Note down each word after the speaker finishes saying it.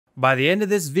By the end of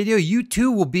this video, you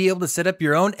too will be able to set up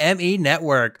your own ME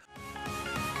network.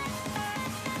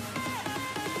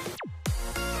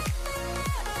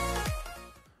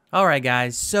 Alright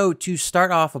guys, so to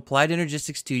start off Applied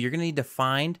Energistics 2, you're going to need to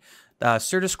find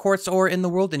Certus quartz ore in the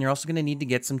world, and you're also going to need to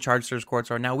get some charged Certus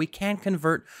quartz ore. Now we can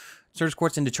convert Certus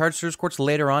quartz into charged Certus quartz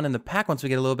later on in the pack once we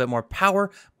get a little bit more power,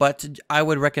 but I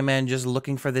would recommend just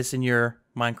looking for this in your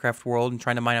Minecraft world and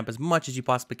trying to mine up as much as you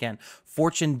possibly can.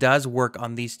 Fortune does work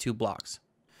on these two blocks.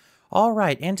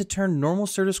 Alright, and to turn normal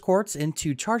Certus quartz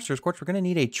into charged Certus quartz, we're going to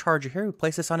need a charger here. We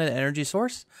place this on an energy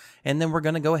source, and then we're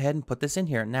going to go ahead and put this in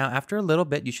here. Now, after a little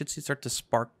bit, you should see it start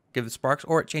to give it sparks,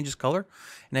 or it changes color.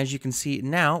 And as you can see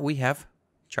now, we have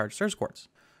charged Certus quartz.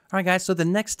 Alright guys, so the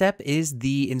next step is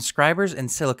the inscribers and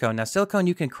silicone. Now silicone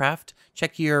you can craft,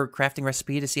 check your crafting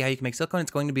recipe to see how you can make silicone. It's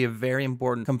going to be a very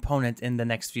important component in the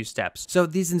next few steps. So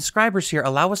these inscribers here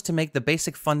allow us to make the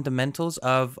basic fundamentals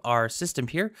of our system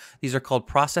here. These are called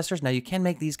processors. Now you can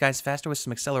make these guys faster with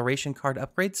some acceleration card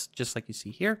upgrades, just like you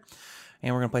see here.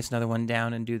 And we're going to place another one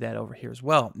down and do that over here as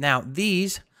well. Now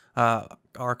these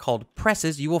are called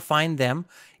presses. You will find them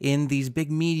in these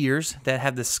big meteors that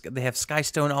have they have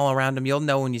skystone all around them. You'll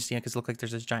know when you see them because it looks like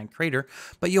there's this giant crater.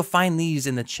 But you'll find these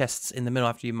in the chests in the middle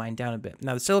after you mine down a bit.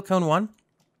 Now the silicone one,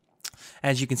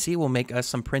 as you can see, will make us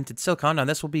some printed silicone. Now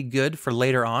this will be good for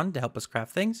later on to help us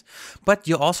craft things. But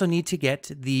you'll also need to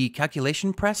get the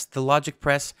calculation press, the logic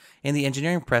press, and the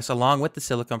engineering press along with the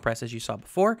silicone press as you saw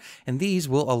before. And these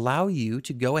will allow you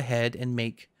to go ahead and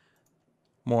make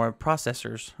more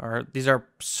processors, or these are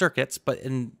circuits, but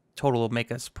in total will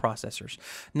make us processors.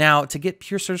 Now, to get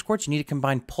pure Certus quartz, you need to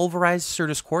combine pulverized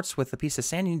Certus quartz with a piece of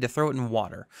sand. You need to throw it in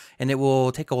water, and it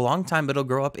will take a long time, but it'll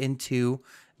grow up into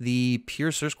the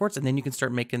pure Certus quartz, and then you can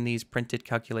start making these printed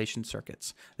calculation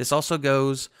circuits. This also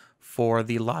goes for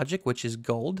the logic, which is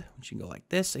gold, which you can go like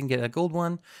this and get a gold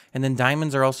one, and then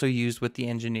diamonds are also used with the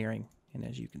engineering, and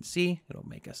as you can see, it'll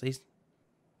make us these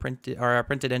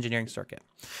printed engineering circuit.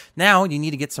 Now you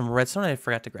need to get some redstone. I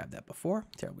forgot to grab that before.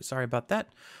 Terribly sorry about that.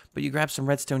 But you grab some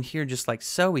redstone here just like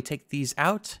so. We take these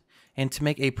out, and to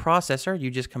make a processor,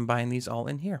 you just combine these all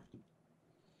in here.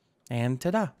 And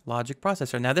ta-da, logic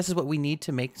processor. Now this is what we need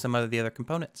to make some of the other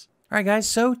components. Alright guys,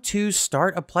 so to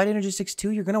start Applied Energistics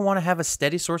 2, you're going to want to have a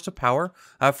steady source of power.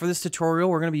 For this tutorial,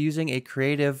 we're going to be using a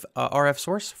creative RF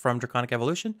source from Draconic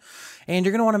Evolution. And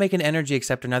you're going to want to make an energy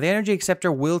acceptor. Now the energy acceptor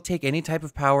will take any type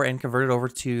of power and convert it over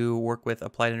to work with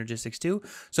Applied Energistics 2.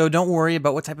 So don't worry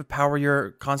about what type of power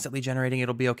you're constantly generating,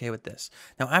 it'll be okay with this.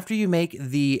 Now after you make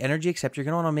the energy acceptor, you're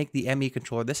going to want to make the ME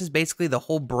controller. This is basically the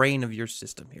whole brain of your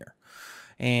system here.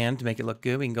 And to make it look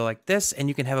good, we can go like this, and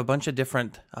you can have a bunch of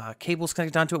different cables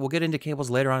connected onto it. We'll get into cables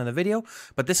later on in the video,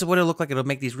 but this is what it'll look like. It'll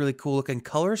make these really cool looking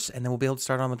colors, and then we'll be able to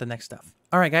start on with the next stuff.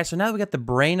 All right, guys, so now that we got the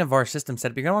brain of our system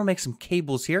set up, you're going to want to make some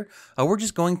cables here. We're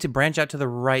just going to branch out to the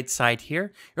right side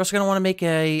here. You're also going to want to make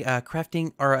a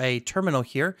crafting or a terminal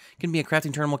here. It can be a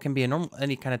crafting terminal, can be a normal,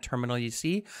 any kind of terminal you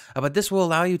see, but this will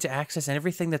allow you to access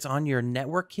everything that's on your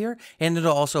network here, and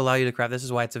it'll also allow you to craft. This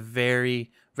is why it's a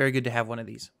very, very good to have one of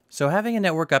these. So having a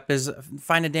network up is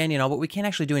fine and dandy and all, but we can't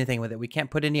actually do anything with it. We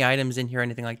can't put any items in here or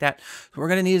anything like that. So what we're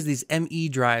going to need is these ME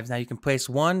drives. Now you can place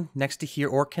one next to here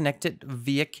or connect it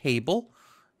via cable.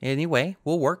 Anyway,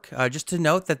 will work. Just to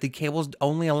note that the cables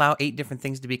only allow 8 different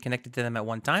things to be connected to them at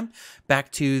one time.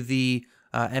 Back to the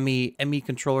ME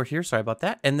controller here, sorry about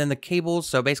that. And then the cables,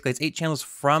 so basically it's 8 channels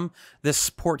from this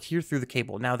port here through the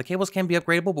cable. Now the cables can be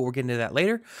upgradable, but we'll get into that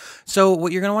later. So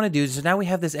what you're going to want to do is, so now we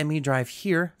have this ME drive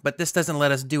here, but this doesn't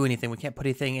let us do anything. We can't put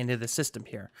anything into the system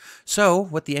here. So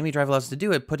what the ME drive allows us to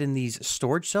do is put in these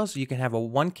storage cells. So you can have a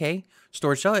 1K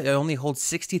storage cell. It only holds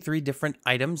 63 different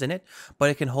items in it, but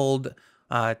it can hold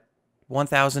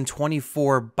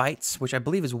 1024 bytes, which I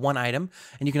believe is one item,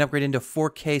 and you can upgrade into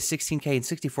 4K, 16K, and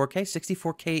 64K.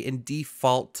 64K in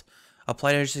default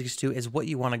Applied Energistics 2 is what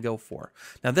you want to go for.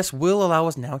 Now this will allow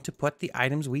us now to put the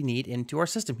items we need into our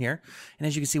system here, and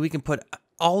as you can see, we can put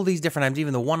all these different items,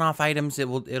 even the one-off items.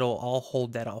 It'll all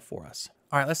hold that all for us.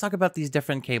 All right, let's talk about these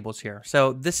different cables here.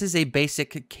 So this is a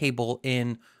basic cable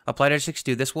in Applied Energistics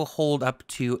 2. This will hold up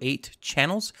to 8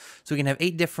 channels. So we can have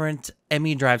 8 different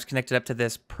ME drives connected up to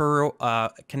this per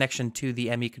connection to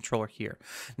the ME controller here.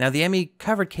 Now the ME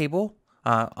covered cable,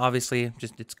 obviously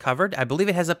just it's covered. I believe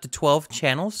it has up to 12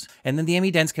 channels. And then the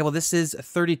ME dense cable, this is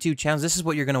 32 channels. This is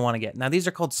what you're going to want to get. Now these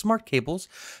are called smart cables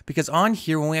because on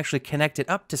here, when we actually connect it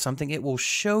up to something, it will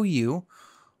show you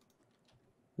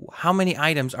how many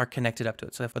items are connected up to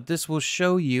it. So but this will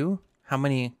show you how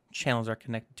many channels are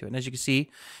connected to it. And as you can see,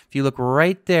 if you look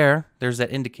right there, there's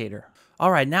that indicator. All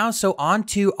right, now so on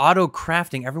to auto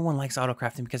crafting. Everyone likes auto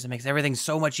crafting because it makes everything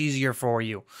so much easier for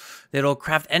you. It'll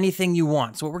craft anything you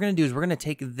want. So what we're going to do is we're going to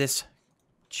take this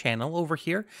channel over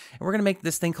here, and we're going to make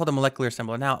this thing called a molecular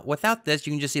assembler. Now, without this,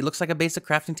 you can just see it looks like a basic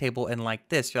crafting table, and like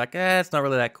this, you're like, it's not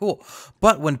really that cool.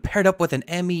 But when paired up with an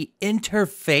ME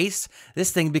interface, this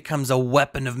thing becomes a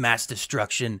weapon of mass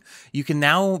destruction. You can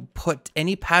now put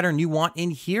any pattern you want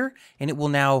in here, and it will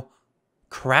now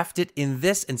craft it in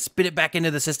this and spit it back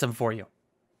into the system for you.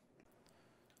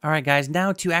 All right, guys,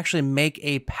 now to actually make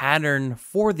a pattern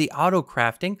for the auto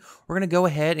crafting, we're going to go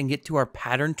ahead and get to our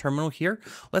pattern terminal here.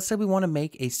 Let's say we want to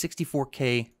make a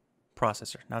 64K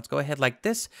processor. Now let's go ahead like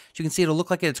this. As you can see, it'll look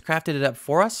like it's crafted it up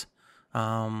for us.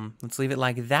 Let's leave it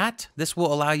like that. This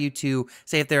will allow you to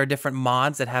say if there are different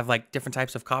mods that have like different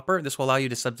types of copper, this will allow you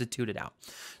to substitute it out.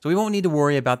 So we won't need to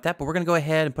worry about that, but we're going to go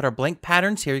ahead and put our blank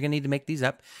patterns here. You're going to need to make these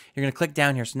up. You're going to click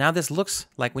down here. So now this looks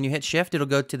like when you hit shift, it'll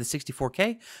go to the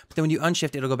 64K, but then when you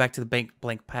unshift, it'll go back to the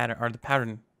blank pattern or the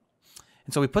pattern.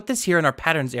 And so we put this here in our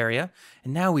patterns area,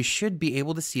 and now we should be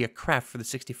able to see a craft for the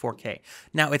 64K.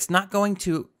 Now, it's not going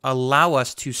to allow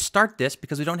us to start this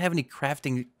because we don't have any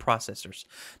crafting processors.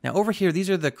 Now, over here, these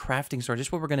are the crafting storage. This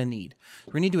is what we're going to need.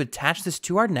 We're going to need to attach this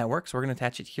to our network, so we're going to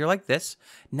attach it here like this.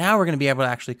 Now we're going to be able to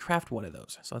actually craft one of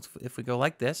those. So if we go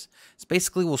like this, it's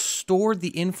basically we'll store the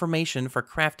information for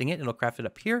crafting it. It'll craft it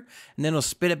up here, and then it'll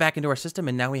spit it back into our system,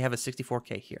 and now we have a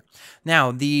 64K here.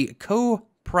 Now, the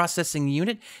processing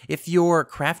unit, if your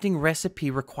crafting recipe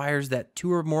requires that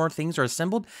 2 or more things are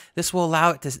assembled, this will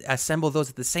allow it to assemble those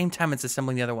at the same time it's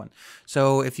assembling the other one.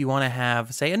 So if you want to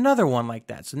have, say, another one like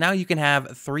that, so now you can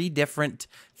have 3 different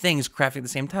things crafting at the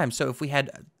same time. So if we had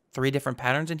 3 different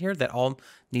patterns in here that all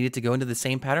needed to go into the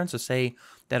same pattern, so say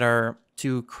that are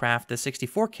to craft the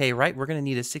 64K, right, we're going to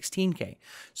need a 16K.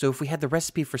 So if we had the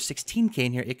recipe for 16K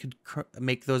in here, it could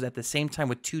make those at the same time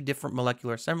with 2 different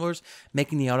molecular assemblers,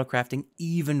 making the auto crafting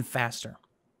even faster.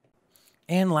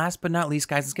 And last but not least,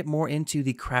 guys, let's get more into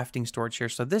the crafting storage here.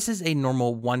 So this is a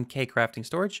normal 1K crafting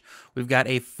storage. We've got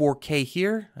a 4K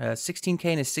here, a 16K,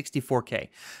 and a 64K.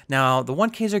 Now, the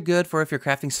 1Ks are good for if you're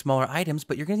crafting smaller items,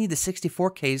 but you're going to need the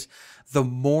 64Ks the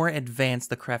more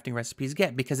advanced the crafting recipes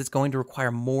get because it's going to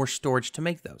require more storage to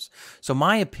make those. So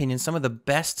my opinion, some of the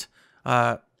best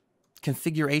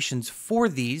configurations for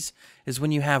these is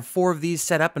when you have 4 of these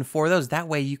set up and 4 of those. That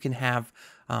way you can have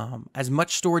as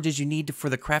much storage as you need for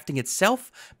the crafting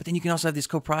itself, but then you can also have these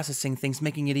co-processing things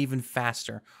making it even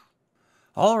faster.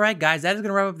 All right, guys, that is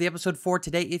going to wrap up the episode for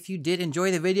today. If you did enjoy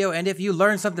the video and if you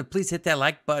learned something, please hit that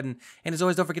like button. And as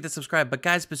always, don't forget to subscribe. But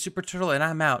guys, it's been Superturtle, and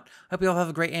I'm out. Hope you all have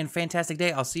a great and fantastic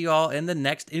day. I'll see you all in the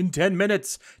next 10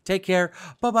 minutes. Take care.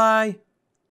 Bye-bye.